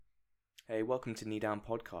Hey, welcome to Knee Down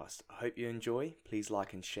Podcast. I hope you enjoy. Please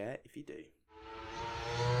like and share if you do.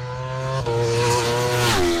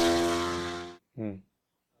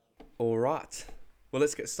 All right. Well,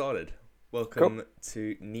 let's get started. Welcome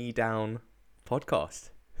to Knee Down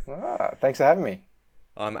Podcast. Thanks for having me.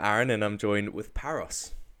 I'm Aaron and I'm joined with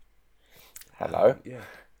Paros. Hello.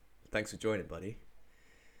 Thanks for joining, buddy.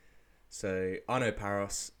 So, I know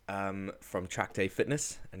Paros from Track Day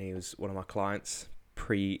Fitness, and he was one of my clients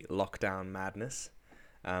pre-lockdown madness.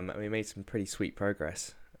 And we made some pretty sweet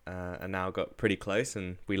progress and now got pretty close,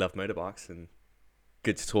 and we love motorbikes and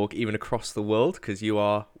good to talk even across the world, because you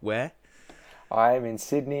are where? I'm in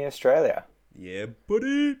Sydney, Australia. Yeah,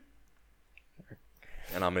 buddy.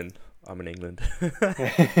 And I'm in England.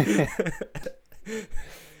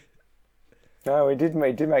 No, we did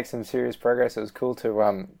make some serious progress. It was cool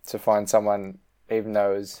to find someone, even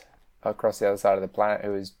though it was across the other side of the planet,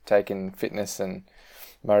 who was taking fitness and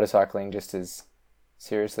motorcycling just as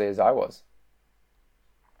seriously as I was.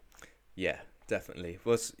 Yeah, definitely.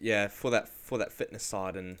 For that fitness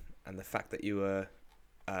side and the fact that you were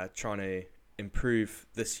trying to improve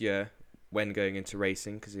this year when going into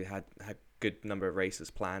racing, because you had good number of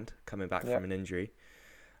races planned coming back from an injury.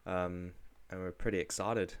 And we're pretty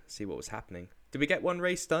excited to see what was happening. Did we get one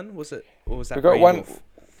race done? Was that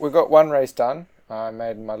We got one race done. I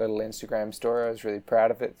made my little Instagram story. I was really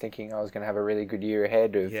proud of it, thinking I was going to have a really good year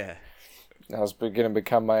ahead. I was going to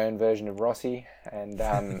become my own version of Rossi,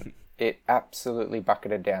 and it absolutely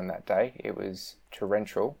bucketed down that day. It was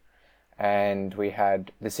torrential, and we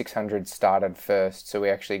had the 600 started first, so we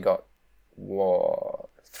actually got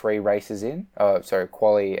 3 races in.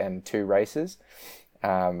 Quali and 2 races,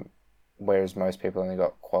 whereas most people only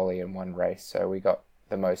got quali and 1 race. So we got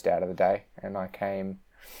the most out of the day, and I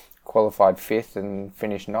qualified 5th and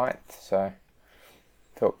finished 9th, so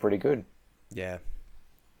felt pretty good. Yeah,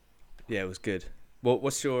 it was good.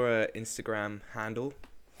 What's your Instagram handle?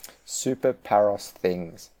 Super Paros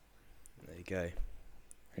Things. There you go.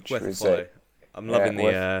 Worth a follow. I'm loving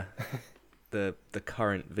the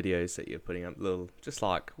current videos that you're putting up. Just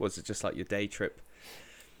like your day trip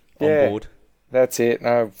on board? That's it.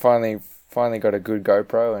 I finally got a good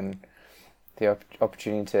GoPro and the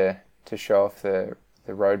opportunity to show off the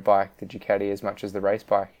road bike, the Ducati, as much as the race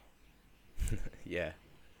bike. Yeah,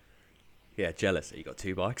 jealous that you got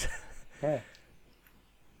 2 bikes. Yeah.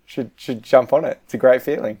 Should jump on it. It's a great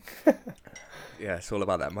feeling. Yeah, it's all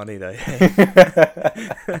about that money though.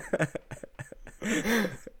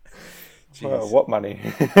 Well, what money?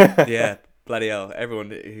 Yeah, bloody hell. Everyone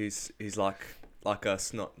who's like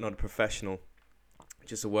us, not a professional,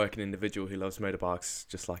 just a working individual who loves motorbikes,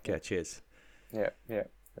 just like, cheers. Yeah,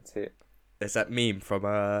 that's it. There's that meme from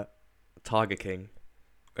Tiger King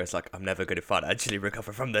where it's like, I'm never going to actually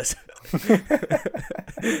recover from this.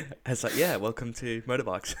 It's like, welcome to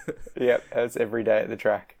motorbikes. Yep, that's every day at the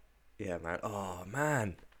track. Yeah, man. Oh,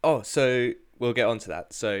 man. Oh, so we'll get on to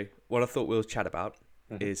that. So what I thought we'll chat about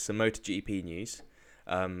is some MotoGP news.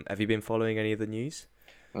 Have you been following any of the news?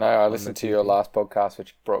 No, I listened to your last podcast,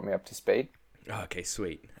 which brought me up to speed. Okay,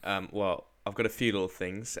 sweet. Well, I've got a few little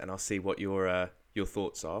things, and I'll see what your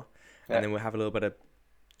thoughts are. Yeah. And then we'll have a little bit of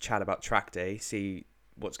chat about Track Day, see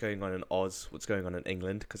what's going on in Oz, what's going on in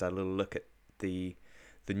England, because I had a little look at the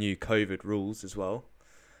new COVID rules as well,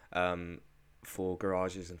 for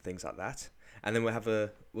garages and things like that. And then I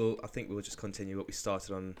think we'll just continue what we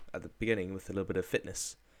started on at the beginning with a little bit of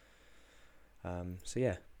fitness. Sounds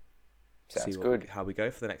good. How we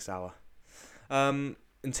go for the next hour. In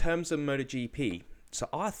terms of MotoGP, so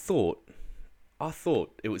I thought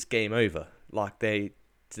it was game over. Like they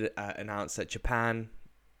announced that Japan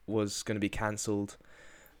was going to be cancelled,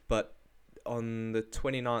 but on the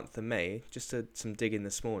 29th of May, just did some digging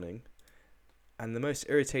this morning, and the most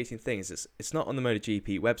irritating thing is it's not on the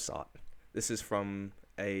MotoGP website. This is from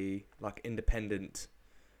a independent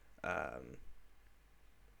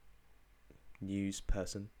news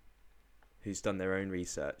person who's done their own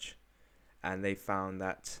research, and they found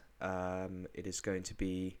that it is going to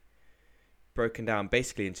be broken down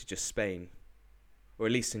basically into just Spain, or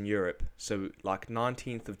at least in Europe. So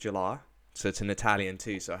 19th of July, so it's in Italian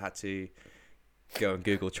too, so I had to go on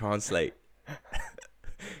Google Translate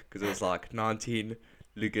because it was 19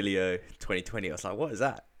 Luglio 2020. I was like, what is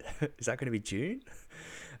that? Is that going to be June?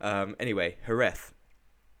 Anyway, Jerez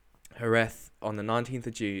on the 19th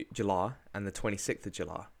of July and the 26th of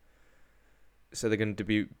July. So they're going to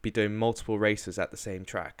be doing multiple races at the same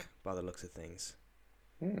track by the looks of things.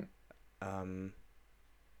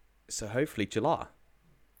 So hopefully July,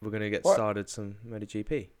 we're going to get started some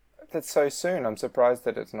MotoGP. That's so soon. I'm surprised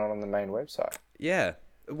that it's not on the main website. Yeah.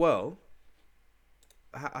 Well,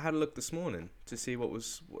 I had a look this morning to see what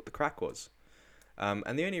the crack was.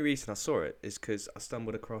 And the only reason I saw it is because I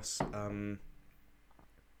stumbled across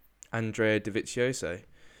Andrea Dovizioso.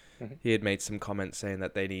 Mm-hmm. He had made some comments saying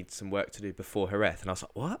that they need some work to do before Jerez, and I was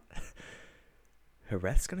like, what?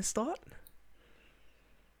 Jerez going to start?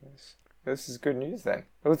 This is good news then.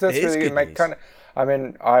 Well, that's it really is good news. I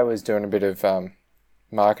mean, I was doing a bit of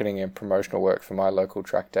marketing and promotional work for my local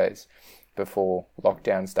track days before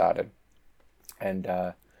lockdown started. And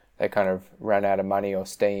they kind of ran out of money or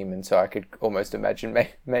steam, and so I could almost imagine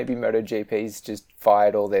maybe MotoGP's just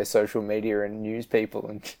fired all their social media and news people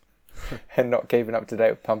and not keeping up to date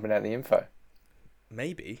with pumping out the info.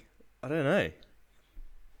 Maybe. I don't know.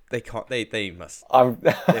 They can't. They must. They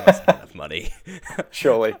must have enough money.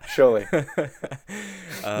 Surely.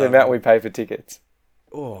 The amount we pay for tickets.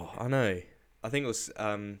 Oh, I know. I think it was.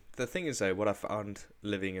 The thing is though, what I found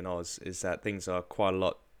living in Oz is that things are quite a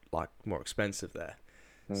lot more expensive there.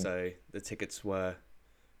 So the tickets were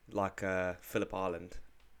like Phillip Island.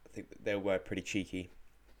 I think they were pretty cheeky.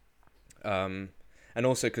 And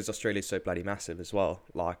also because Australia's so bloody massive as well.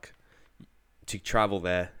 Like to travel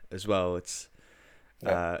there as well, it's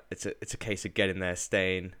a case of getting there,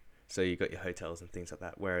 staying. So you got your hotels and things like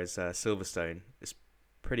that. Whereas Silverstone is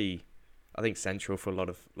pretty, I think, central for a lot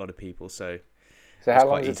of people. So how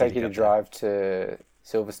long does it take you to drive to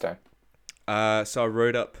Silverstone? So I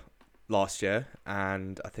rode up last year,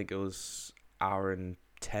 and I think it was hour and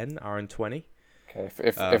 20. Okay,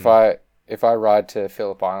 if I ride to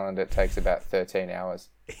Phillip Island, it takes about 13 hours.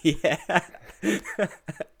 Yeah.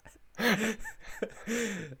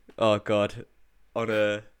 Oh God,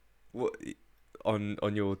 on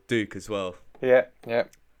your Duke as well. Yeah.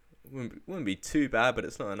 Wouldn't be too bad, but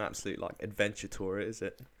it's not an absolute adventure tour, is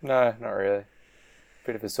it? No, not really.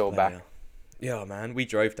 Bit of a sore back. Yeah, man, we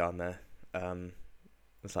drove down there.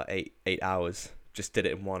 It was like 8 hours. Just did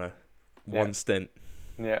it in one stint.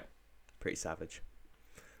 Yeah. Pretty savage.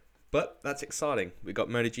 But that's exciting. We got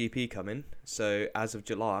MotoGP coming. So as of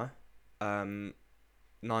July,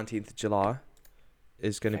 19th of July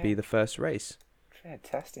is going to be the first race.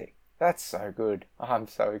 Fantastic. That's so good. I'm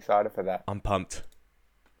so excited for that. I'm pumped.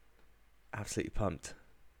 Absolutely pumped.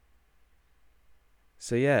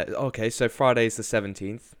 So yeah, okay, so Friday's the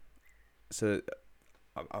 17th. So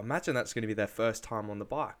I imagine that's going to be their first time on the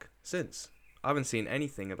bike since. I haven't seen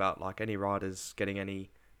anything about any riders getting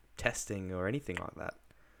any testing or anything like that.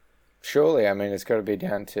 Surely, I mean, it's got to be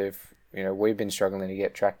down to, we've been struggling to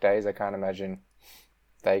get track days. I can't imagine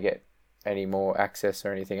they get any more access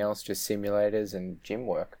or anything else, just simulators and gym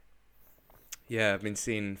work. Yeah, I've been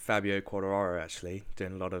seeing Fabio Quartararo actually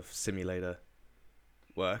doing a lot of simulator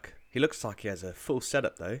work. He looks like he has a full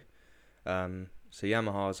setup though. So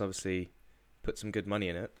Yamaha's obviously put some good money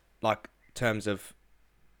in it. In terms of,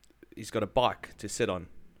 he's got a bike to sit on.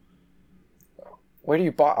 Where do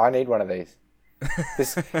you buy? I need one of these.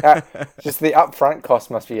 Just the upfront cost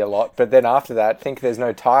must be a lot, but then after that, think there's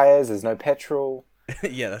no tires, there's no petrol.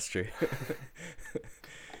 Yeah, that's true.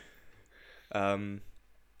 And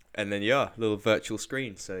then little virtual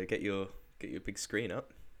screen. So get your big screen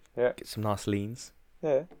up. Yeah. Get some nice leans.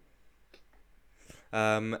 Yeah.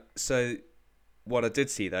 So what I did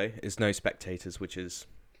see though is no spectators, which is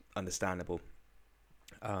understandable.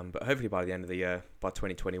 But hopefully by the end of the year, by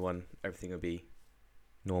 2021, everything will be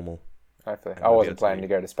normal. Hopefully. I wasn't planning to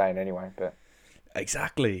go to Spain anyway, but...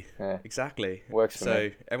 Exactly. Yeah. Exactly. Works for me.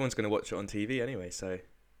 So everyone's going to watch it on TV anyway, so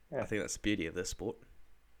yeah. I think that's the beauty of this sport.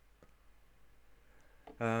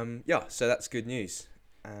 So that's good news.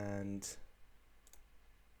 And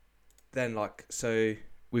then so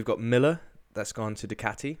we've got Miller that's gone to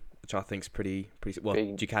Ducati, which I think is pretty well,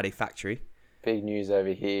 big, Ducati factory. Big news over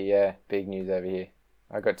here, yeah. Big news over here.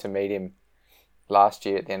 I got to meet him at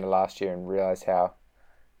the end of last year, and realised how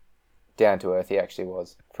down to earth he actually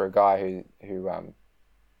was for a guy who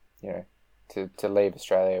to leave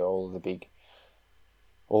Australia, all the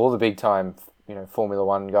big time, Formula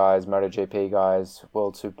One guys, MotoGP guys,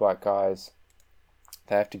 World Superbike guys.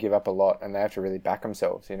 They have to give up a lot, and they have to really back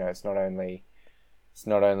themselves. It's not only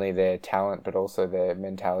their talent, but also their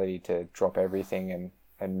mentality to drop everything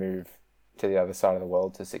and move to the other side of the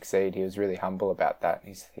world to succeed. He was really humble about that.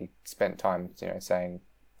 He spent time, saying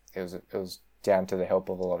it was down to the help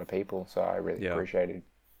of a lot of people. So I really appreciated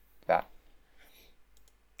that.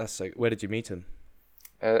 That's so. Where did you meet him?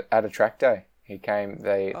 At a track day. He came.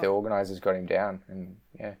 The organisers got him down, and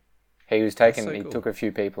he was taking. So he took a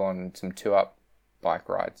few people on some 2-up bike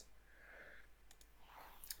rides.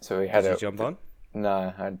 So we had. Did you jump on?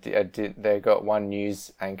 No, I did. They got one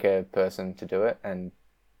news anchor person to do it, and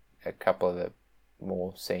a couple of the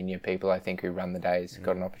more senior people, I think, who run the days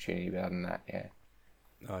got an opportunity. But other than that,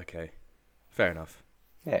 Okay, fair enough.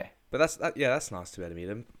 Yeah. But that's nice to meet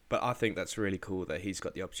him. But I think that's really cool that he's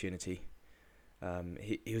got the opportunity.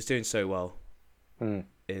 He was doing so well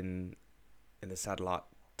in the satellite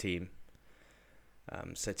team.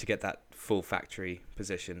 So to get that full factory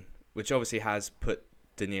position, which obviously has put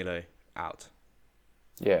Danilo out.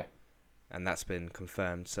 Yeah. And that's been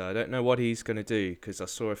confirmed. So I don't know what he's going to do, because I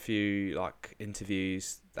saw a few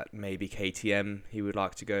interviews that maybe KTM he would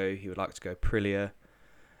like to go. He would like to go Aprilia.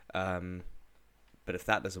 But if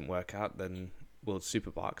that doesn't work out, then World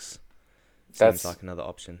Superbikes seems like another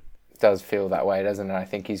option. Does feel that way, doesn't it? I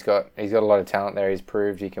think he's got a lot of talent there. He's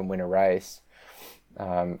proved he can win a race,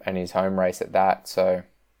 and his home race at that. So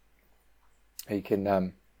he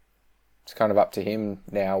can. It's kind of up to him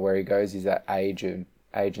now where he goes. He's at age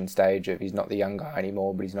and stage of he's not the young guy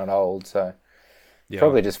anymore, but he's not old. So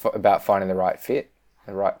probably just about finding the right fit,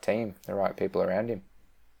 the right team, the right people around him.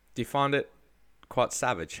 Do you find it quite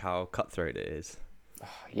savage how cutthroat it is?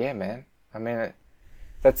 Oh, yeah, man. I mean,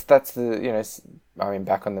 that's the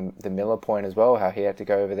back on the Miller point as well. How he had to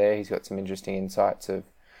go over there. He's got some interesting insights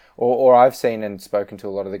or I've seen and spoken to a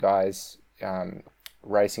lot of the guys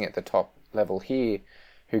racing at the top level here,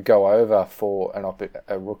 who go over for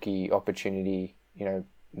a rookie opportunity,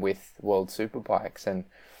 with World Superbikes, and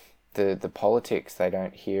the politics they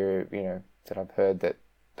don't hear, that I've heard that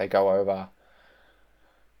they go over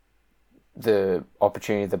the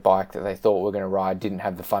opportunity of the bike that they thought were going to ride didn't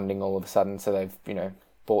have the funding all of a sudden, so they've,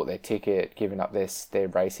 bought their ticket, given up their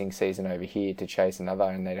racing season over here to chase another,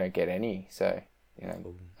 and they don't get any. So,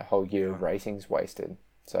 a whole year of racing's wasted.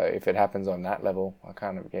 So if it happens on that level, I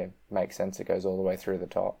kind of, makes sense. It goes all the way through the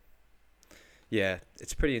top. Yeah,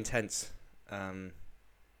 it's pretty intense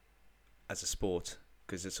as a sport,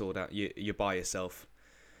 because it's all down. You're by yourself,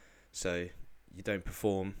 so you don't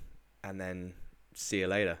perform, and then see you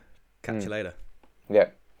later, catch you later. Yeah,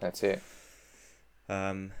 that's it.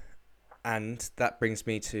 And that brings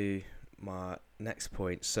me to my next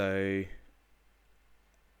point. So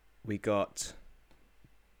we got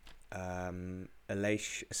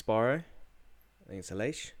Aleix Espargaro. I think it's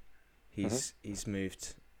Aleix. He's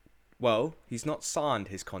moved. Well, he's not signed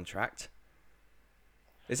his contract.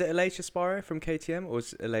 Is it Aleix Espargaro from KTM, or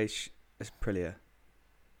is it Aleix Aprilia?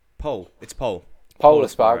 Pole. It's Pole. Pole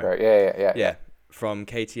Espargaro. Yeah. From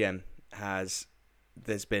KTM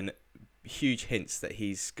there's been huge hints that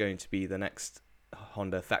he's going to be the next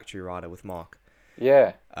Honda factory rider with Mark.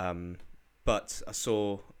 Yeah. But I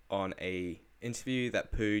saw on a interview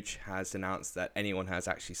that Puig has announced that anyone has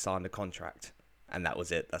actually signed a contract, and that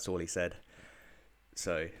was it. That's all he said.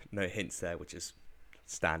 So no hints there, which is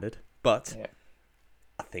standard. But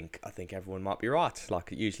I think everyone might be right,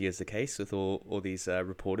 like it usually is the case with all these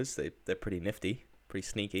reporters. They're pretty nifty, pretty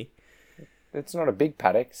sneaky. It's not a big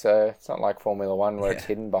paddock, so it's not like Formula One where it's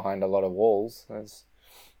hidden behind a lot of walls. There's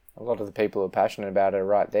a lot of the people who are passionate about it are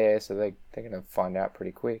right there, so they're going to find out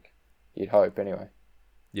pretty quick. You'd hope, anyway.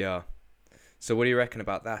 Yeah. So what do you reckon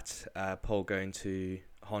about that? Pole going to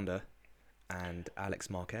Honda and Alex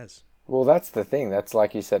Marquez? Well, that's the thing. That's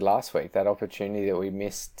like you said last week, that opportunity that we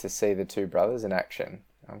missed to see the two brothers in action.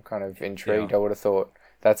 I'm kind of intrigued. Yeah. I would have thought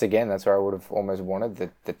that's where I would have almost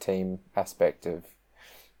wanted the team aspect of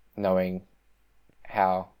knowing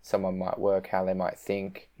how someone might work, how they might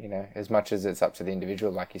think, as much as it's up to the individual,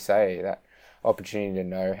 like you say, that opportunity to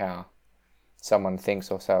know how someone thinks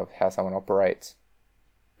or how someone operates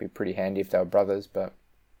be pretty handy if they were brothers. But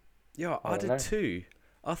yeah, I did too.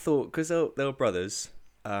 I thought, because they were brothers,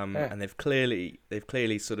 and they've clearly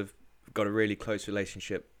sort of got a really close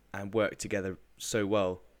relationship and worked together so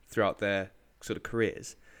well throughout their sort of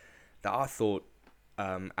careers, that I thought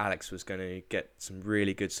Alex was going to get some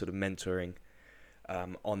really good sort of mentoring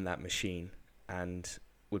on that machine, and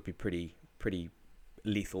would be pretty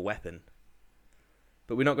lethal weapon.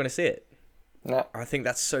 But we're not going to see it. No. I think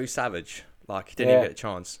that's so savage. Like, he didn't even get a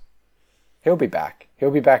chance. He'll be back. He'll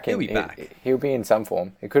be back. He'll be in some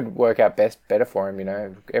form. It could work out better for him.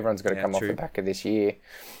 Everyone's got to come off the back of this year.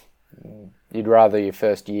 You'd rather your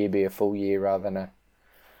first year be a full year rather than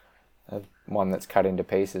a one that's cut into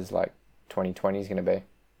pieces like 2020 is going to be.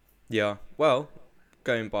 Yeah. Well,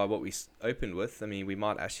 going by what we opened with, I mean, we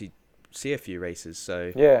might actually see a few races.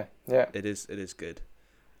 So yeah, it is good.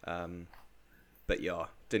 But yeah,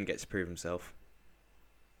 didn't get to prove himself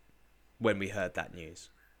when we heard that news.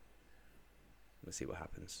 We'll see what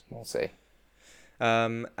happens. We'll see.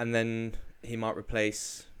 And then he might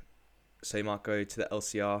replace, so he might go to the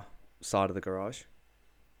LCR side of the garage.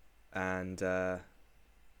 And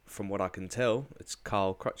from what I can tell, it's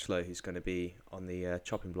Carl Crutchlow who's going to be on the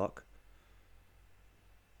chopping block.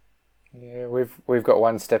 Yeah, we've got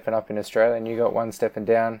one stepping up in Australia, and you got one stepping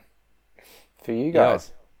down for you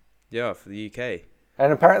guys. Yeah, for the UK.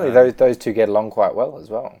 And apparently those two get along quite well as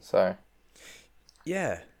well. So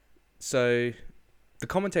yeah, so the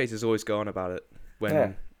commentators always go on about it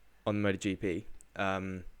when on MotoGP.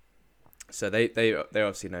 So they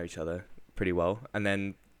obviously know each other pretty well. And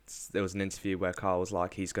then there was an interview where Carl was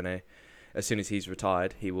like, he's gonna, as soon as he's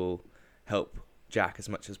retired, he will help Jack as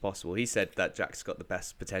much as possible. He said that Jack's got the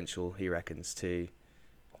best potential, he reckons, to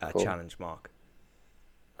challenge Mark.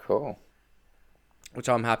 Cool. Which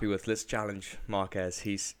I'm happy with. Let's challenge Marquez.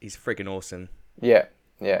 He's friggin' awesome. Yeah.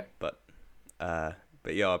 But yeah,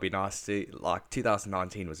 it'd be nice to, like,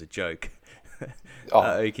 2019 was a joke.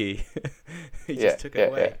 Oki, he just took it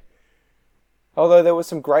away. Yeah. Although there were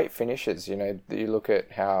some great finishes, you know, you look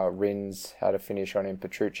at how Rins had a finish on him,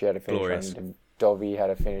 Petrucci had a finish on him, Dovi had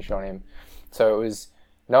a finish on him. So it was,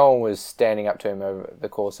 no one was standing up to him over the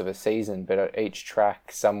course of a season, but at each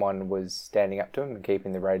track, someone was standing up to him and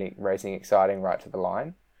keeping the racing exciting right to the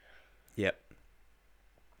line. Yep.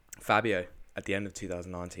 Fabio at the end of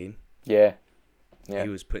 2019. Yeah. He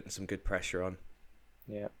was putting some good pressure on.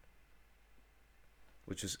 Yeah.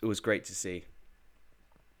 It was great to see.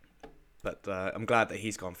 But I'm glad that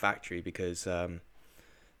he's gone factory because that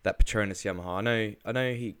Petronas Yamaha, I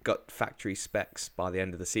know he got factory specs by the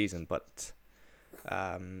end of the season, but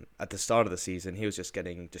at the start of the season he was just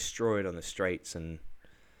getting destroyed on the straights,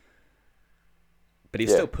 but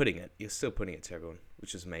he's still putting it. He's still putting it to everyone,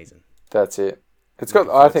 which is amazing. That's it. It's got.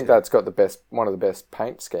 I think that's got one of the best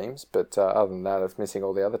paint schemes, but other than that, it's missing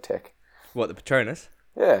all the other tech. What, the Petronas?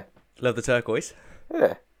 Yeah. Love the turquoise.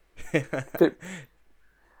 Yeah.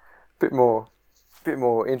 Bit more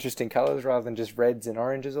interesting colours rather than just reds and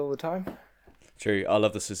oranges all the time. True. I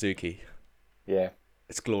love the Suzuki. Yeah.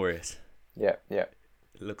 It's glorious. Yeah. It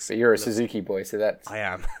looks. But you're a Suzuki boy, so that's. I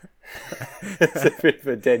am. It's a bit of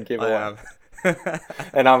a dead giveaway. I am.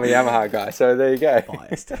 And I'm a Yamaha guy, so there you go.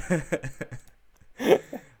 Biased.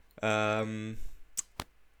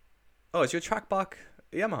 Is your track bike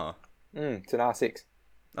a Yamaha? It's an R6.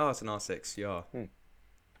 Oh, it's an R6. Yeah. It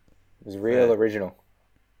was real original.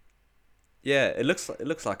 Yeah, it looks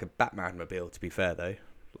like a Batman mobile. To be fair, though,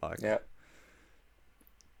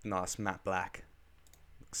 nice matte black,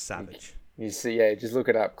 looks savage. You see, just look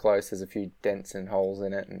it up close. There's a few dents and holes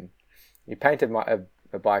in it, and you painted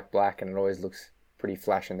a bike black, and it always looks pretty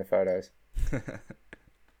flash in the photos.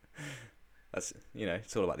 That's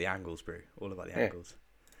it's all about the angles, bro. All about the angles.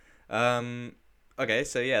 Okay,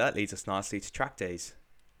 so that leads us nicely to track days,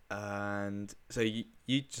 and so you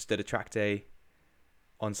just did a track day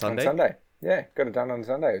on Sunday. On Sunday. Yeah, got it done on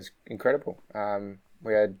Sunday. It was incredible.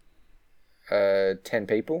 We had 10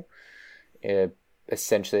 people,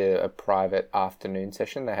 essentially a private afternoon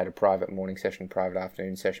session. They had a private morning session, private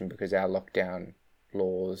afternoon session because our lockdown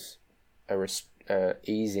laws are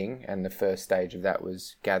easing, and the first stage of that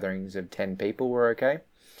was gatherings of 10 people were okay.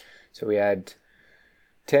 So we had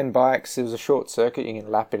 10 bikes. It was a short circuit. You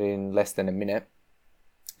can lap it in less than a minute.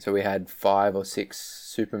 So we had 5 or 6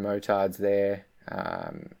 super motards there.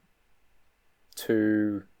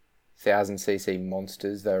 2,000cc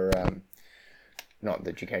monsters. They were not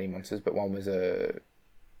the Ducati monsters, but one was a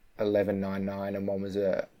 1199 and one was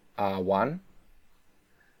a R1,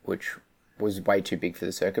 which was way too big for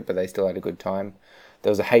the circuit, but they still had a good time. There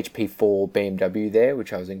was a HP4 BMW there,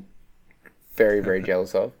 which I was very, very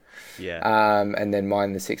jealous of. Yeah. And then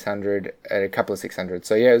mine, the 600, a couple of 600.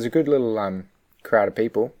 So yeah, it was a good little crowd of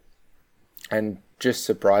people, and just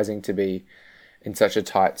surprising to be in such a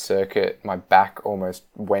tight circuit. My back almost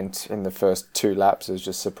went in the first 2 laps. I was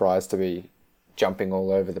just surprised to be jumping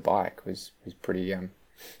all over the bike. It was pretty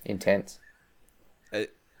intense.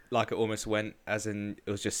 It almost went, as in it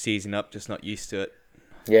was just seizing up, just not used to it.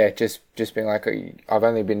 Yeah, just being like, I've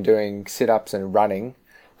only been doing sit-ups and running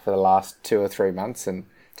for the last 2 or 3 months, and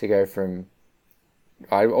to go from,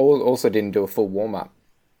 I also didn't do a full warm-up.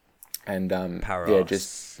 And I know.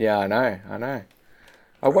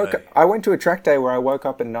 I went to a track day where I woke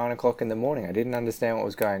up at 9 o'clock in the morning. I didn't understand what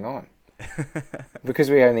was going on.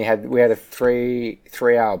 Because we had a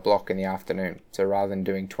 3-hour block in the afternoon. So rather than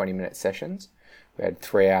doing 20-minute sessions, we had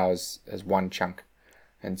 3 hours as one chunk.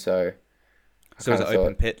 And so was it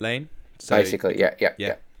open pit lane? So basically,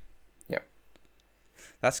 yeah.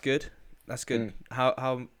 That's good.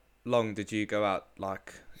 How long did you go out,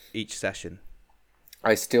 like, each session?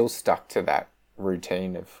 I still stuck to that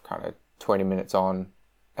routine of kind of 20 minutes on,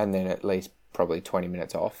 and then at least probably 20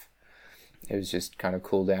 minutes off. It was just kind of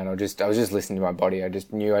cool down. I was just listening to my body. I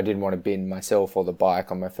just knew I didn't want to bin myself or the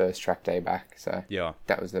bike on my first track day back. So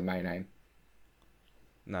that was the main aim.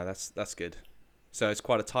 No, that's good. So it's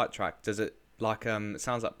quite a tight track. Does it like it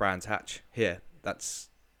sounds like Brands Hatch here. That's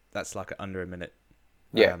like under a minute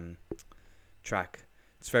track.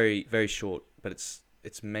 It's very, very short, but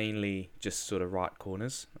it's mainly just sort of right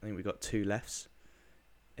corners. I think we got 2 lefts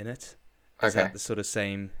in it. Is that the sort of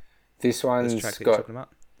same? This one's track that got you're talking about?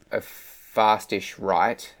 a fastish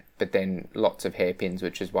right, but then lots of hairpins,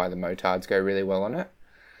 which is why the motards go really well on it.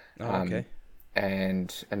 Oh, okay.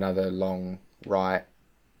 And another long right.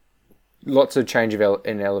 Lots of change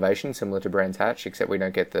in elevation, similar to Brands Hatch, except we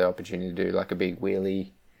don't get the opportunity to do like a big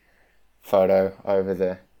wheelie photo over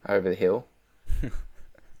the hill.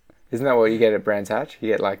 Isn't that what you get at Brands Hatch? You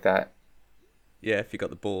get like that. Yeah, if you got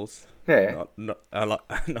the balls. Yeah. Not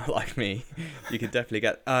like me. You could definitely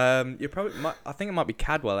get. You probably might. I think it might be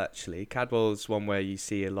Cadwell actually. Cadwell's one where you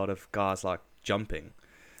see a lot of guys like jumping.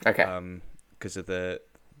 Okay. Because of the.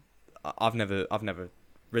 I've never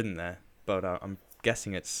ridden there, but I'm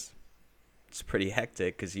guessing it's pretty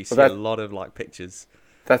hectic because you see a lot of like pictures.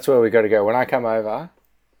 That's where we got to go. When I come over,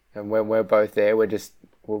 and when we're both there,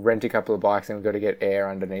 we'll rent a couple of bikes and we've got to get air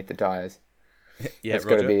underneath the tires. Yeah, that's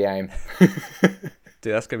got to be the aim.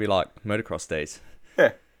 Dude, that's gonna be like motocross days.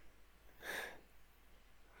 Yeah.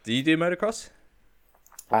 Do you do motocross?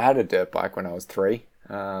 I had a dirt bike when I was 3,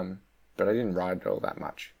 but I didn't ride it all that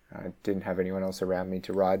much. I didn't have anyone else around me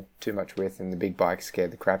to ride too much with, and the big bike scared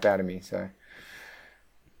the crap out of me. So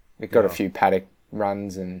it got a few paddock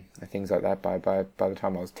runs and things like that. By the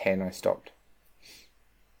time I was 10, I stopped.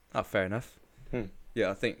 Oh, fair enough. Yeah,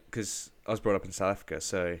 I think because I was brought up in South Africa,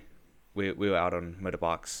 so we were out on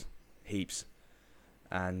motorbikes heaps,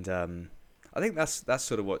 and I think that's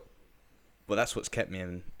sort of that's what's kept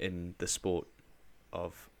me in the sport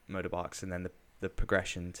of motorbikes, and then the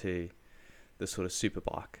progression to the sort of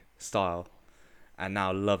superbike style, and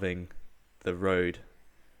now loving the road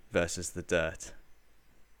versus the dirt.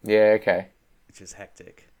 Yeah, okay. Which is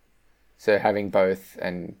hectic. So having both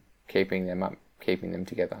and keeping them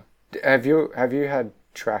together. Have you had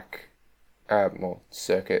track,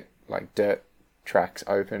 circuit, like dirt tracks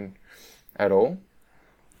open at all?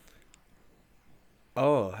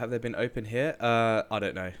 Oh, have they been open here? I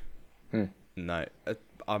don't know. No.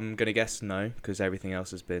 I'm going to guess no, because everything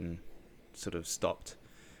else has been sort of stopped.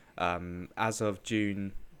 As of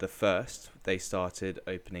June the 1st, they started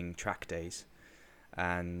opening track days.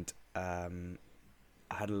 And I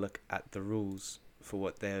had a look at the rules for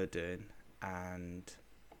what they were doing. And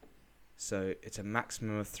so it's a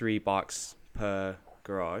maximum of 3 bikes per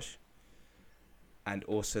garage. And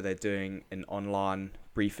also they're doing an online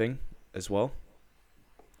briefing as well.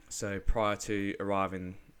 So prior to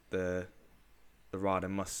arriving, the rider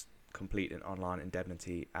must complete an online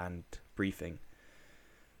indemnity and briefing.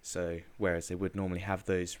 So whereas they would normally have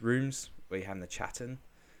those rooms where you have the chatting,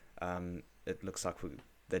 it looks like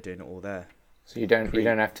they're doing it all there. So you don't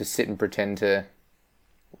have to sit and pretend to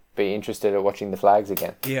be interested in watching the flags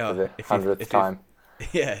again for the 100th time.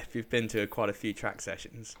 Yeah, if you've been to quite a few track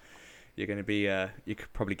sessions, you're going to be. You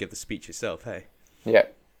could probably give the speech yourself. Hey. Yeah.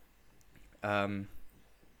 So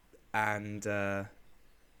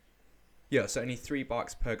only 3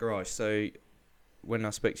 bikes per garage. So when I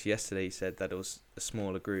spoke to you yesterday, you said that it was a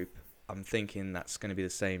smaller group. I'm thinking that's going to be the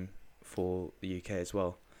same for the UK as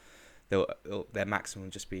well. Their maximum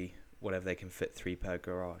will just be whatever they can fit 3 per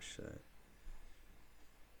garage. So.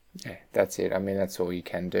 Yeah, that's it. I mean, that's all you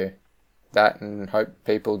can do. That and hope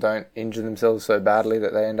people don't injure themselves so badly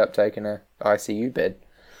that they end up taking a ICU bed.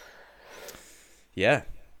 Yeah,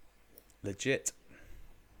 legit.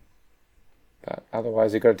 But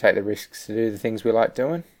otherwise, you've got to take the risks to do the things we like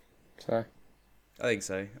doing. So, I think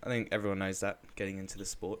so. I think everyone knows that getting into the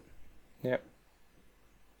sport. Yep.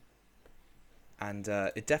 And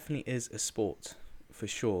it definitely is a sport for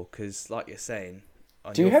sure. Because, like you're saying,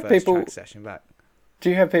 on do you your have first people, track session back, do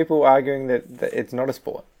you have people arguing that it's not a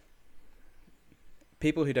sport?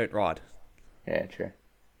 People who don't ride. Yeah, true.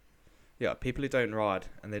 Yeah, people who don't ride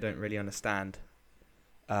and they don't really understand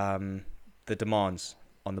the demands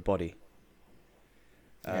on the body.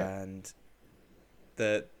 Yeah. And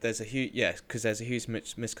there's a huge there's a huge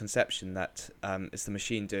misconception that it's the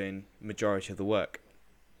machine doing majority of the work,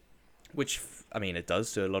 which I mean it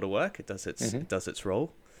does do a lot of work. It does its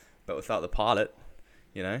role, but without the pilot,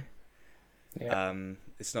 yeah.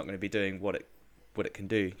 It's not going to be doing what it can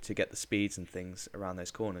do to get the speeds and things around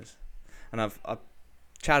those corners. And I've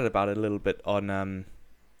chatted about it a little bit on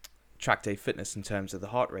Track Day Fitness in terms of the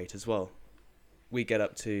heart rate as well. We get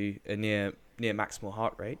up to a near maximal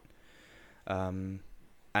heart rate, and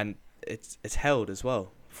it's held as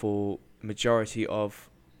well for majority of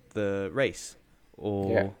the race,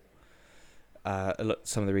 or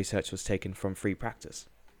some of the research was taken from free practice.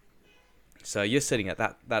 So you're sitting at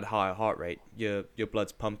that higher heart rate. Your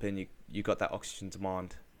blood's pumping. You got that oxygen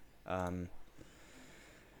demand, and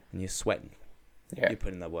you're sweating. Yeah. You're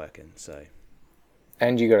putting that work in. So.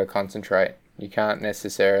 And you got to concentrate. You can't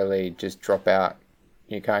necessarily just drop out.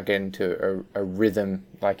 You can't get into a rhythm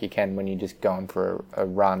like you can when you're just going for a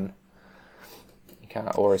run. You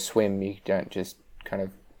can't, or a swim. You don't just kind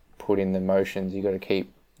of put in the motions. You got to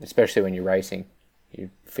keep, especially when you're racing, you're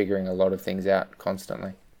figuring a lot of things out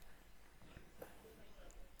constantly.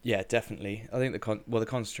 Yeah, definitely. I think the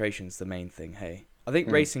concentration's the main thing. Hey, I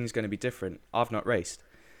think racing is going to be different. I've not raced,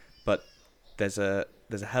 but there's a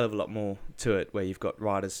hell of a lot more to it where you've got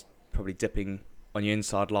riders probably dipping on your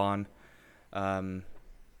inside line,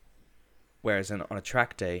 whereas on a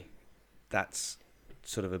track day, that's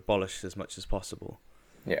sort of abolished as much as possible.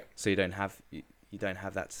 Yeah. So you don't have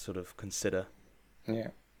that to sort of consider. Yeah.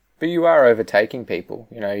 But you are overtaking people.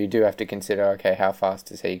 You know, you do have to consider, okay, how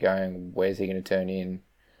fast is he going? Where's he going to turn in?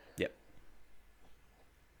 Yep.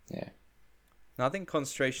 Yeah. Now, I think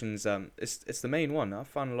concentration's it's the main one. I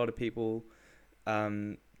find a lot of people,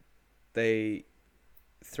 they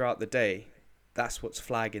throughout the day, that's what's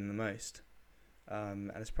flagging the most,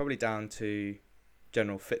 and it's probably down to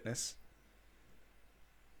general fitness,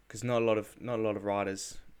 because not a lot of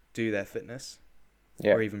riders do their fitness,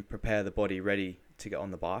 or even prepare the body ready to get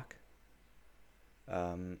on the bike,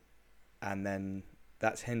 and then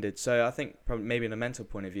that's hindered. So I think probably maybe in a mental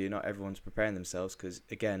point of view, not everyone's preparing themselves, because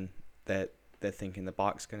again, they're thinking the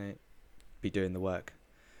bike's going to be doing the work.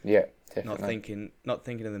 Yeah, definitely. Not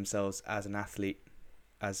thinking of themselves as an athlete,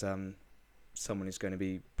 as someone who's going to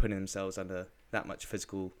be putting themselves under that much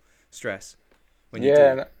physical stress. When you do.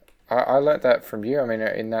 And I learnt that from you. I mean,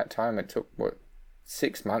 in that time, it took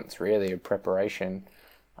 6 months really of preparation,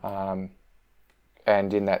 and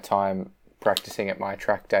in that time, practicing at my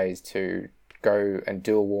track days to go and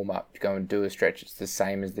do a warm up, go and do a stretch. It's the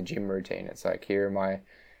same as the gym routine. It's like, here are my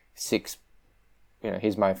 6.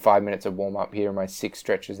 Here's my 5 minutes of warm up. Here are my 6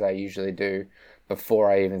 stretches that I usually do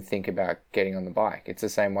before I even think about getting on the bike. It's the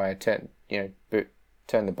same way I turn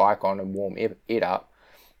the bike on and warm it up.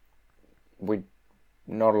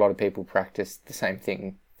 Not a lot of people practice the same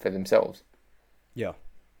thing for themselves. Yeah.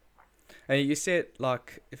 And you see it,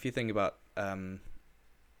 like, if you think about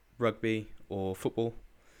rugby or football,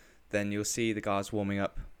 then you'll see the guys warming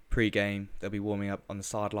up pre-game. They'll be warming up on the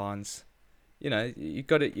sidelines. You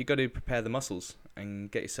got to prepare the muscles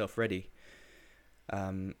and get yourself ready,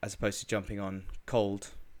 as opposed to jumping on cold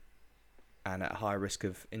and at high risk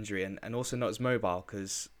of injury, and also not as mobile,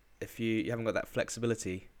 because if you haven't got that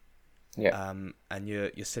flexibility, and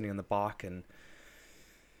you're sitting on the bike and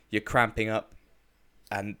you're cramping up,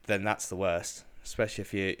 and then that's the worst, especially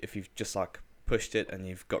if you've just like pushed it and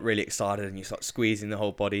you've got really excited and you start squeezing the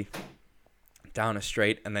whole body down a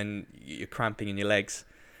straight, and then you're cramping in your legs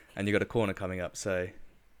and you've got a corner coming up. So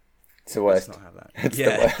it's the worst. Let's not have that. It's the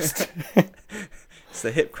worst. It's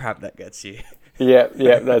the hip cramp that gets you. Yeah,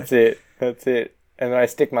 that's it. And then I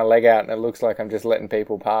stick my leg out and it looks like I'm just letting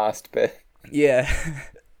people past, but yeah.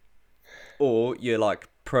 Or you're like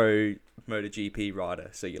pro MotoGP rider,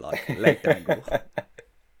 so you're like leg dangle.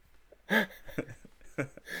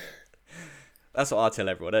 That's what I tell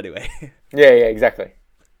everyone anyway. Yeah, exactly.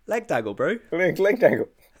 Leg dangle, bro. Leg dangle.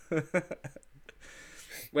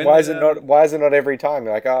 Why is it not every time?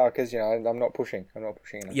 You're like, because I'm not pushing. I'm not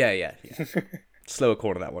pushing enough. Yeah. Slower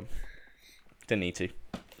corner that one. Didn't need to.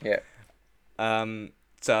 Yeah.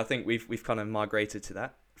 So I think we've kind of migrated to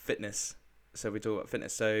that fitness. So we talk about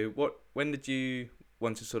fitness. So when did you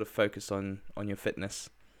want to sort of focus on your fitness?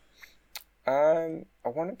 I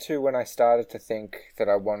wanted to when I started to think that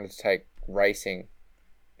I wanted to take racing.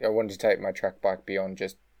 I wanted to take my track bike beyond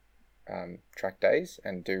just track days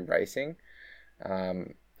and do racing.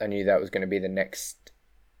 I knew that was going to be the next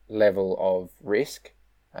level of risk,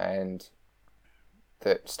 and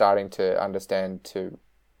that starting to understand to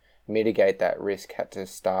mitigate that risk had to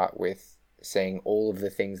start with seeing all of the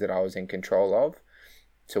things that I was in control of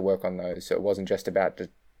to work on those. So it wasn't just about the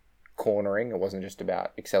cornering, it wasn't just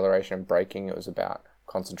about acceleration and braking, it was about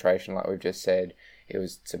concentration, like we've just said.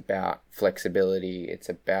 It's about flexibility, it's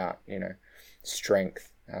about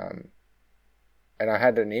strength, and I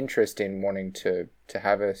had an interest in wanting to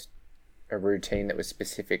have a routine that was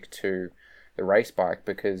specific to the race bike,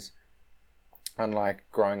 because unlike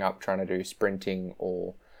growing up trying to do sprinting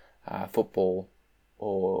or football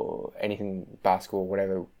or anything, basketball,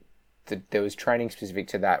 whatever, there was training specific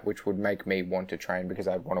to that, which would make me want to train because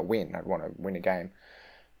I'd want to win. I'd want to win a game.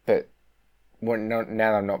 But now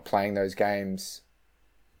that I'm not playing those games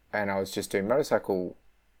and I was just doing motorcycle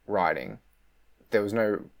riding, there was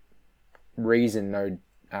no reason, no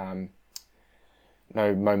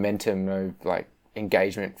no momentum, no like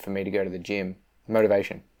engagement for me to go to the gym,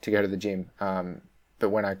 motivation to go to the gym. But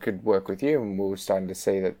when I could work with you and we were starting to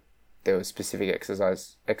see that there was specific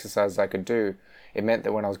exercises I could do, it meant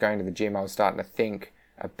that when I was going to the gym, I was starting to think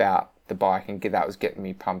about the bike, and that was getting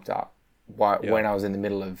me pumped up. When I was in the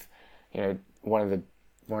middle of, one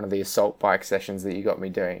of the assault bike sessions that you got me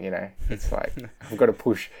doing, it's like I've got to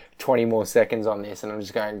push 20 more seconds on this, and I'm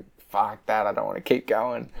just going, fuck that, I don't want to keep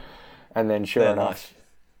going. And then sure enough,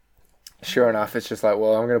 it's just like,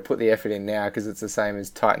 well, I'm going to put the effort in now, because it's the same as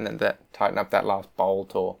tighten up that last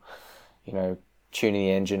bolt, or, tuning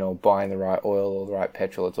the engine, or buying the right oil or the right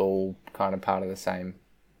petrol. It's all kind of part of the same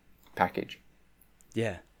package.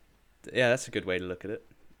 Yeah, that's a good way to look at it.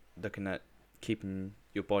 Looking at keeping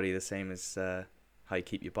your body the same as how you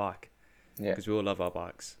keep your bike. Yeah, because we all love our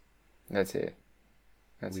bikes. That's it.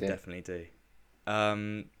 We definitely do.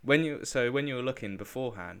 When you were looking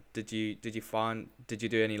beforehand, did you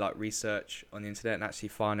do any like research on the internet and actually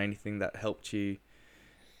find anything that helped you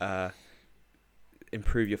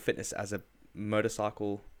improve your fitness as a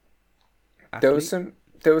motorcycle athlete?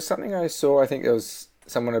 There was something I saw. I think there was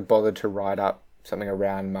someone had bothered to write up something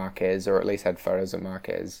around Marquez, or at least had photos of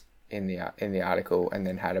Marquez in the article, and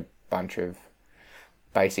then had a bunch of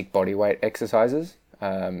basic body weight exercises,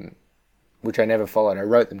 which I never followed. I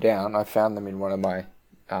wrote them down. I found them in one of my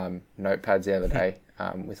notepads the other day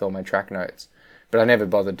with all my track notes, but I never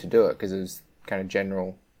bothered to do it because it was kind of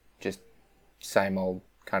general, just same old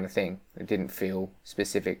kind of thing. It didn't feel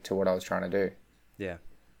specific to what I was trying to do. Yeah,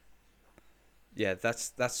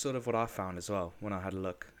 that's sort of what I found as well when I had a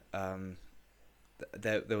look.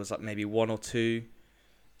 There was like maybe one or two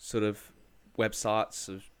sort of websites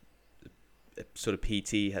of sort of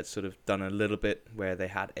PT had sort of done a little bit where they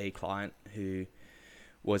had a client who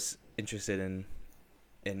was interested in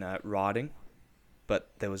riding,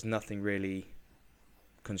 but there was nothing really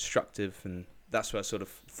constructive, and that's where I sort of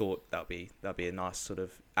thought that'd be a nice sort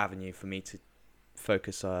of avenue for me to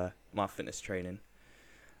focus my fitness training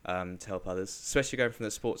to help others, especially going from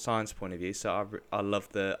the sports science point of view. So I love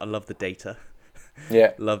the data.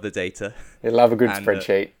 Yeah, love the data. You love a good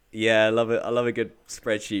spreadsheet. Yeah, I love it. I love a good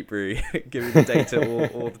spreadsheet, Brew. Give me the data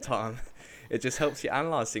all the time. It just helps you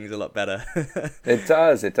analyze things a lot better. It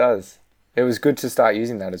does. It was good to start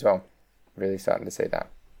using that as well. Really starting to see that.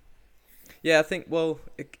 Yeah, I think, well,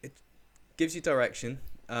 it gives you direction.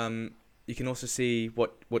 You can also see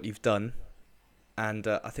what you've done. And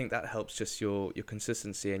I think that helps just your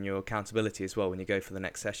consistency and your accountability as well when you go for the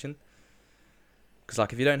next session. Because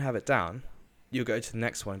like if you don't have it down, you'll go to the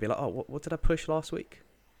next one and be like, oh, what did I push last week?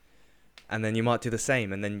 And then you might do the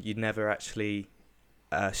same, and then you never actually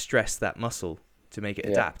stress that muscle to make it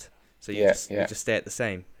adapt. So you just stay at the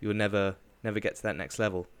same. You'll never get to that next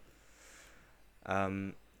level.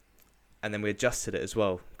 And then we adjusted it as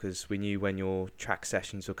well, because we knew when your track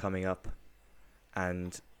sessions were coming up,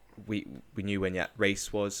 and we knew when that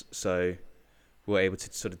race was, so we were able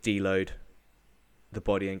to sort of deload the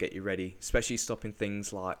body and get you ready, especially stopping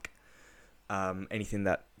things like anything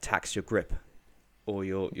that taxed your grip or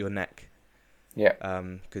your neck. Yeah.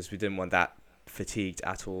 Because we didn't want that fatigued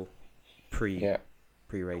at all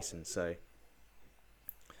pre-racing. So.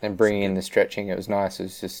 And bringing in the stretching, it was nice. It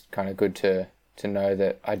was just kind of good to know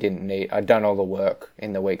that I'd done all the work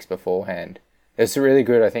in the weeks beforehand. It's really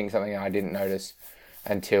good. I think something I didn't notice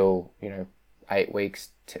until 8 weeks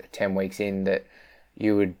to 10 weeks in, that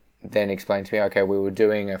you would then explain to me, okay, we were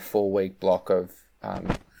doing a 4-week block of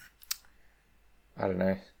I don't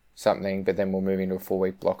know, something, but then we'll move into a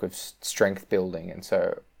 4-week block of strength building. And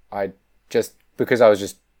so because I was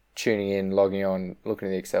just tuning in, logging on, looking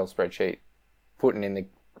at the Excel spreadsheet, putting in the,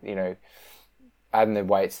 adding the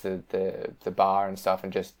weights, the bar and stuff,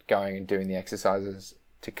 and just going and doing the exercises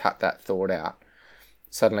to cut that thought out.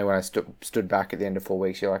 Suddenly when I stood back at the end of 4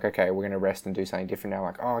 weeks, you're like, okay, we're going to rest and do something different now.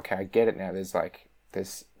 Like, oh, okay, I get it now.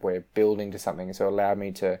 We're building to something. And so it allowed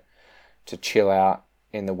me to chill out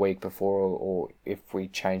in the week before, or if we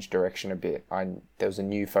change direction a bit, there was a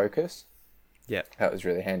new focus. Yeah, that was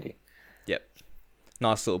really handy. Yep,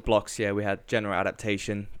 nice little blocks. Yeah, we had general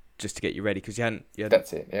adaptation just to get you ready, because you hadn't.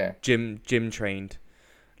 That's it. Yeah. Gym trained,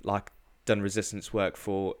 like done resistance work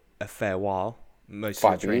for a fair while. Most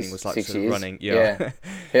of the training was like 6 sort of years. running. Yeah.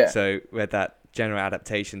 Yeah. So we had that general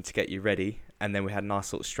adaptation to get you ready, and then we had a nice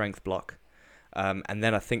sort of strength block. And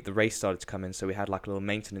then I think the race started to come in, so we had like a little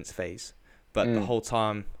maintenance phase. But the whole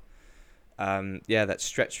time, that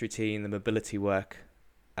stretch routine, the mobility work,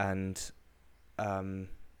 and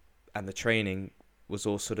the training was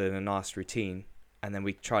all sort of in a nice routine. And then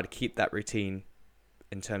we try to keep that routine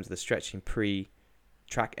in terms of the stretching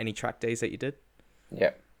any track days that you did.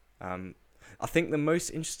 Yeah. I think the most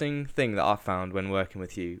interesting thing that I found when working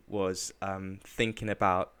with you was thinking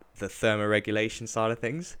about the thermoregulation side of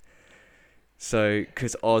things. So,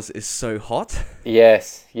 because Oz is so hot.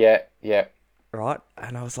 Yes. Yeah. Yeah. Right,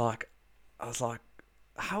 and I was like,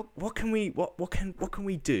 how? What can we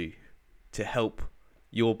do to help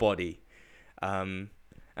your body? And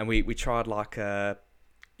we tried like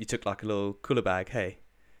you took like a little cooler bag, hey,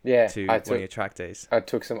 Yeah. to one of your track days. I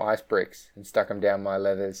took some ice bricks and stuck them down my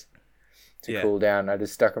leathers to cool down. I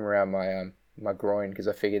just stuck them around my groin because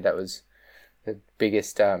I figured that was the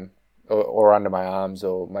biggest or under my arms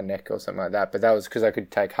or my neck or something like that. But that was because I could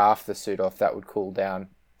take half the suit off. That would cool down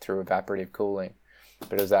through evaporative cooling.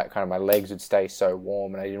 But it was that kind of my legs would stay so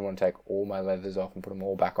warm, and I didn't want to take all my leathers off and put them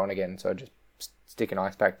all back on again. So I just stick an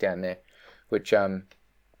ice pack down there, which I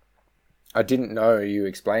didn't know. You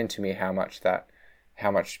explained to me how much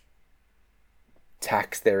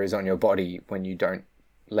tax there is on your body when you don't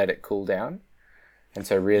let it cool down. And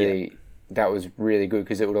so really, that was really good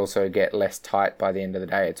because it would also get less tight by the end of the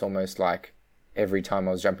day. It's almost like every time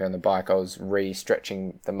I was jumping on the bike, I was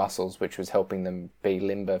re-stretching the muscles, which was helping them be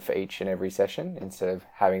limber for each and every session instead of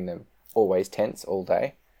having them always tense all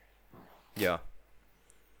day. Yeah.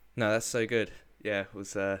 No, that's so good. Yeah, it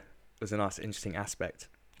was a nice, interesting aspect.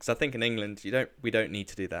 Because I think in England, we don't need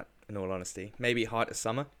to do that. In all honesty, maybe height of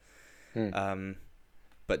summer,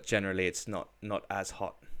 but generally it's not as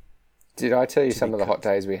hot. Did I tell you some of the hot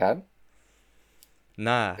days we had?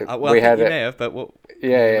 Nah, well, I think you may have, but what?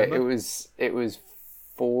 Yeah, it was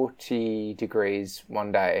 40 degrees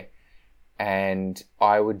one day, and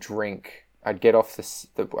I'd get off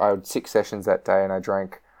I had 6 sessions that day, and I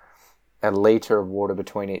drank a litre of water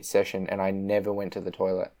between each session, and I never went to the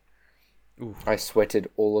toilet. Oof. I sweated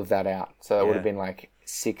all of that out, so it would have been like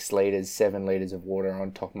 6 litres, 7 litres of water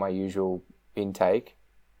on top of my usual intake,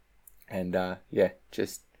 and it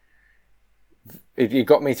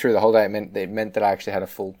got me through the whole day. It meant that I actually had a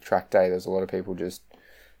full track day. There's a lot of people just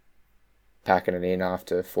packing it in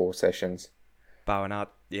after 4 sessions. Bowing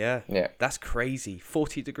out. Yeah. That's crazy.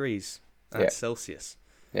 40 degrees. That's Celsius.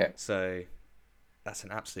 Yeah. So that's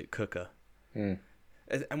an absolute cooker. And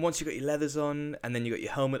once you've got your leathers on, and then you got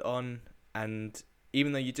your helmet on, and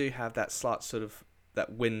even though you do have that slight sort of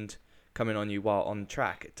that wind coming on you while on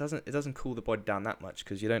track, it doesn't cool the body down that much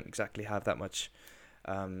because you don't exactly have that much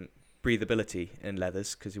breathability in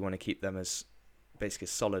leathers because you want to keep them as basically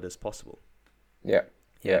as solid as possible. Yeah.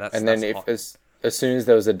 And then as soon as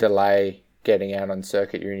there was a delay getting out on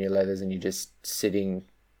circuit, you're in your leathers and you're just sitting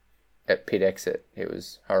at pit exit. It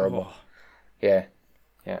was horrible. Oh. Yeah.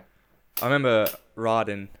 I remember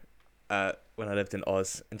riding when I lived in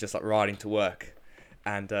Oz and just like riding to work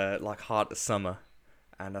and like hard to summer.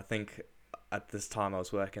 And I think at this time I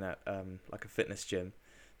was working at like a fitness gym.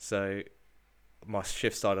 So my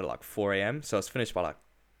shift started at like 4 a.m. So I was finished by like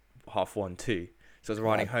 1:30, 2. So I was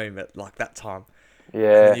riding home at like that time. Yeah.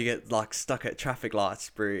 And then you get like stuck at traffic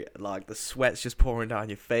lights, bro. Like the sweat's just pouring down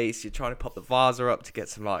your face. You're trying to pop the visor up to get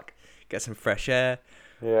some fresh air.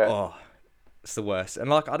 Yeah. Oh, it's the worst.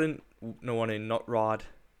 And like I didn't want to not ride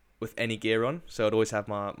with any gear on, so I'd always have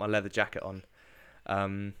my leather jacket on,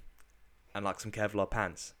 and like some Kevlar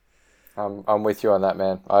pants. I'm with you on that,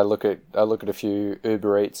 man. I look at a few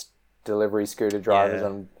Uber Eats delivery scooter drivers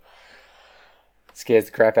and it scares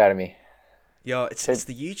the crap out of me. Yeah, it's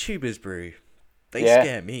the YouTubers, bro. They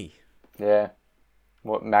scare me. Yeah.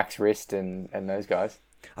 What, Max Wrist and those guys?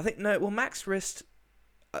 I think Max Wrist,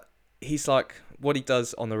 he's like what he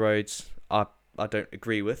does on the roads. I don't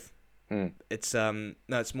agree with. It's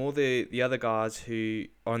it's more the other guys who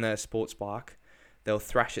on their sports bike, they'll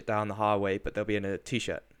thrash it down the highway, but they'll be in a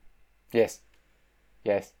t-shirt. Yes.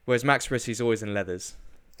 Whereas Max Wrist, he's always in leathers.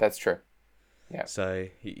 That's true. Yeah. So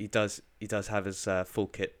he does have his full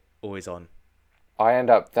kit always on.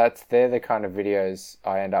 They're the kind of videos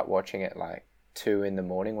I end up watching at like 2 a.m.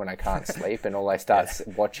 when I can't sleep, and all I start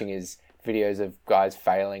watching is videos of guys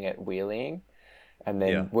failing at wheeling, and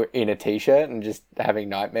then we're in a t-shirt and just having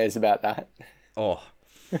nightmares about that. Oh.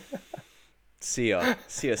 See ya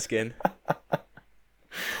skin.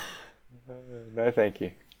 No, thank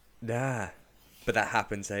you. Nah, but that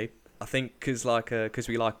happens, eh? I think because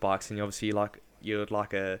we like bikes, and obviously you'd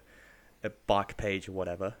like a bike page or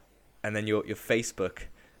whatever, and then your Facebook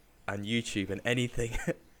and YouTube and anything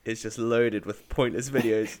is just loaded with pointless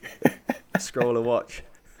videos. Scroll and watch.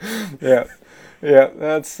 Yeah,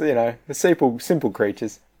 that's simple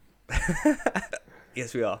creatures.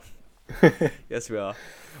 Yes, we are. Yes, we are.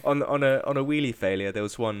 On a wheelie failure, there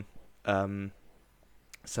was one.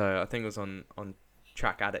 So I think it was on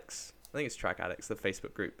Track Addicts. I think it's Track Addicts, the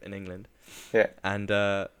Facebook group in England. Yeah. And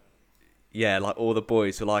like all the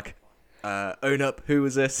boys were like, own up, who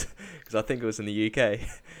was this? Because I think it was in the UK,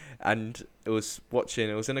 and it was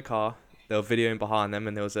in a car. They were videoing behind them,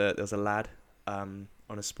 and there was a lad on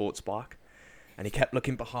a sports bike, and he kept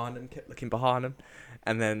looking behind him,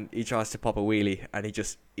 and then he tries to pop a wheelie, and he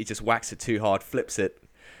just whacks it too hard, flips it,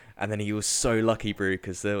 and then he was so lucky, bro,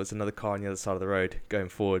 because there was another car on the other side of the road going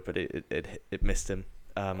forward, but it missed him.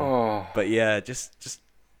 But yeah, just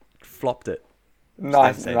flopped it.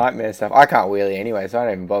 Nice nightmare stuff. I can't wheelie anyway, so I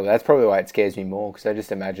don't even bother. That's probably why it scares me more, because I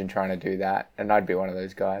just imagine trying to do that, and I'd be one of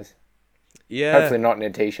those guys. Yeah. Hopefully not in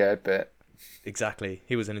a t-shirt, but... Exactly.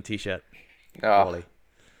 He was in a t-shirt. Oh. Wally.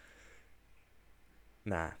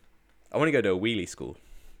 Nah. I want to go to a wheelie school.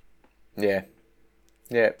 Yeah.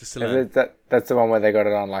 Yeah. Just to learn. That's the one where they got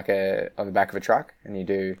it on on the back of a truck, and you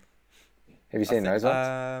do... Have you seen those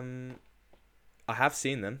ones? I have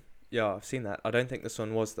seen them. Yeah, I've seen that. I don't think this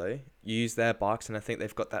one was, though. You use their bikes, and I think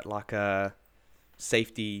they've got that, like, a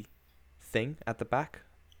safety thing at the back.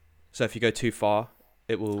 So if you go too far,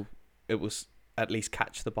 it will at least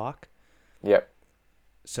catch the bike. Yep.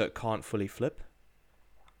 So it can't fully flip.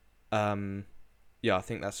 Yeah, I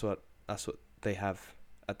think that's what they have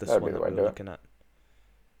at this one that we're looking at.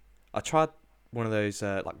 I tried one of those,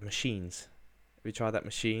 like, machines. Have you tried that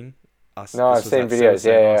machine? No, I've seen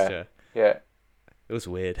videos, yeah. It was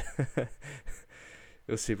weird. It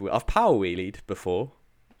was super weird. I've power wheelied before.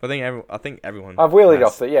 I think everyone. I've wheelied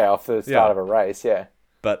off the start of a race, yeah.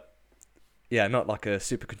 But yeah, not like a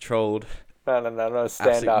super controlled. No,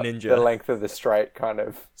 stand up ninja. The length of the straight kind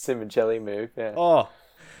of Simoncelli move. Yeah. Oh,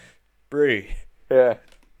 brew. Yeah.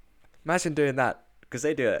 Imagine doing that, because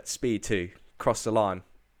they do it at speed too. Cross the line.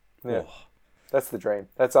 Yeah. Oh. That's the dream.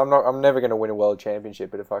 I'm never going to win a world championship,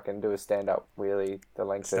 but if I can do a stand-up wheelie, the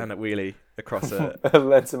length stand-up wheelie across a the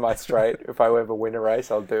length of my straight, if I ever win a race,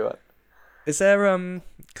 I'll do it. Is there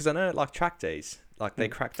because I know like track days, like they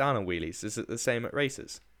crack down on wheelies. Is it the same at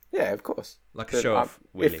races? Yeah, of course. Like a show-off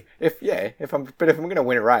wheelie. If I'm going to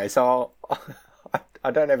win a race, I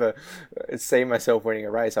don't ever see myself winning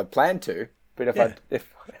a race. I plan to, but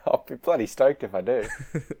if I'll be bloody stoked if I do.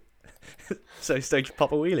 So stoked to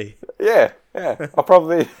pop a wheelie. Yeah. I'll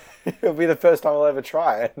probably it'll be the first time I'll ever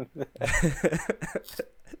try it.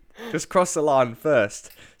 Just cross the line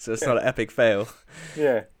first, so it's not an epic fail.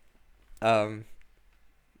 Yeah.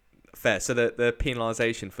 Fair. So the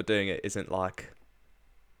penalisation for doing it isn't like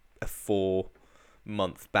a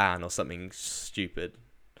 4-month ban or something stupid.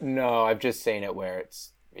 No, I've just seen it where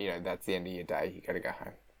it's that's the end of your day. You got to go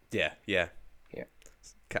home. Yeah.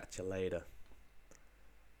 Catch you later.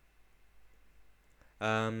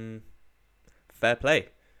 Fair play.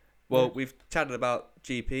 Well, we've chatted about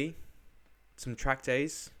GP, some track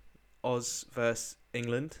days, Oz versus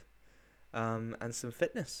England, and some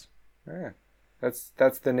fitness. Yeah, that's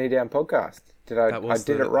the Knee Down podcast. I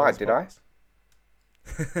did it right? Did I?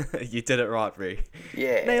 You did it right, Bree.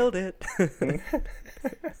 Yeah, nailed it.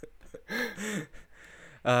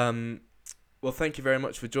 Well, thank you very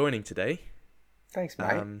much for joining today. Thanks,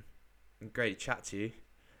 mate. Great chat to you,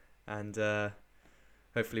 and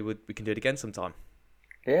hopefully we can do it again sometime.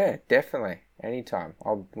 Yeah, definitely. Anytime.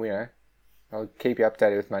 I'll keep you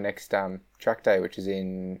updated with my next track day, which is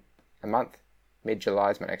in a month.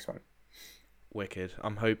 Mid-July is my next one. Wicked.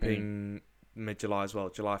 I'm hoping mid-July as well,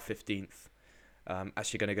 July 15th.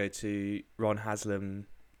 Actually going to go to Ron Haslam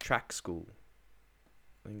Track School.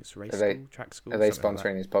 I think it's track school. Are they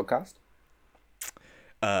sponsoring this podcast?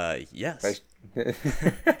 Yes.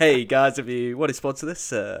 Hey guys, if you want to sponsor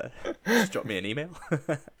this, just drop me an email.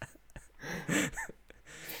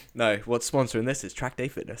 No, what's sponsoring this is Track Day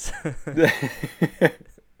Fitness.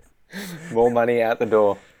 More money out the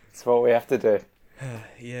door. That's what we have to do.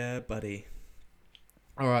 Yeah, buddy.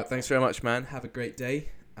 All right, thanks very much, man. Have a great day,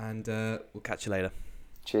 and we'll catch you later.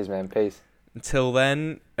 Cheers, man. Peace. Until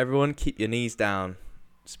then, everyone, keep your knees down.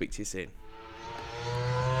 Speak to you soon.